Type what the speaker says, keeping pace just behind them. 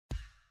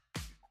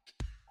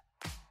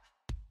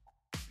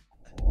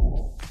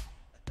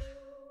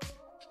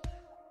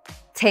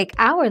Take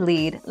our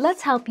lead,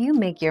 let's help you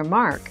make your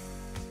mark.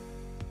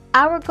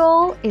 Our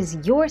goal is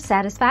your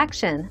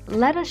satisfaction.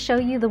 Let us show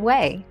you the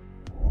way.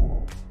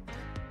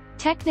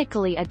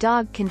 Technically, a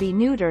dog can be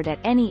neutered at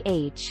any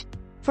age.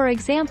 For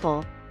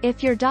example,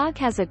 if your dog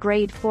has a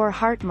grade 4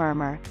 heart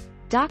murmur,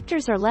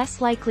 doctors are less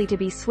likely to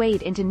be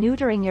swayed into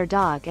neutering your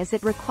dog as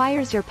it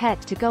requires your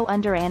pet to go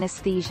under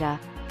anesthesia.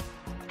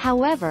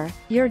 However,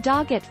 your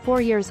dog at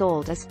 4 years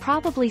old is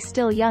probably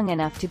still young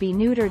enough to be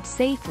neutered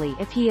safely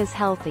if he is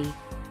healthy.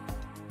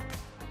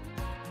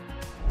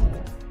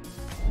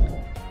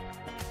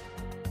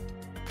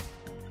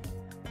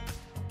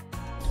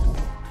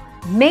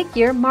 Make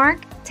your mark,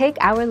 take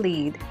our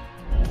lead.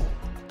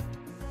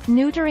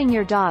 Neutering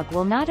your dog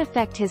will not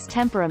affect his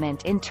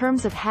temperament in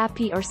terms of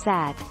happy or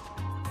sad.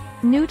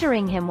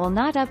 Neutering him will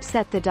not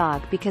upset the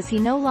dog because he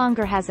no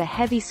longer has a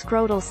heavy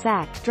scrotal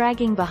sac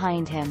dragging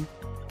behind him.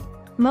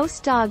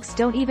 Most dogs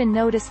don't even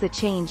notice the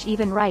change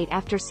even right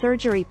after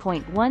surgery.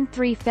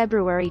 13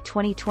 February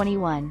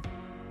 2021.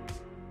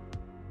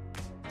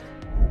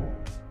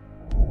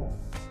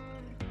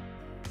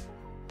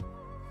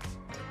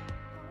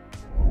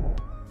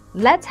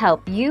 Let's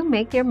help you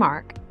make your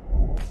mark.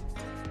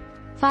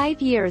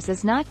 5 years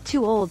is not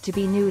too old to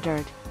be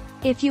neutered.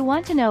 If you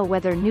want to know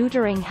whether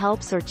neutering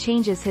helps or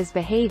changes his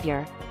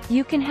behavior,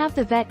 you can have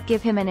the vet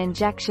give him an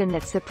injection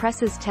that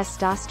suppresses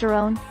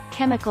testosterone,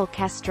 chemical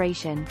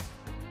castration.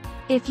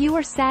 If you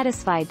are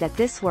satisfied that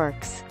this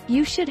works,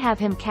 you should have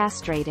him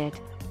castrated.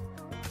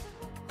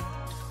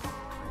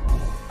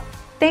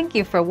 Thank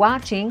you for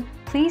watching.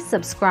 Please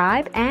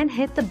subscribe and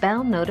hit the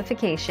bell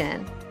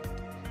notification.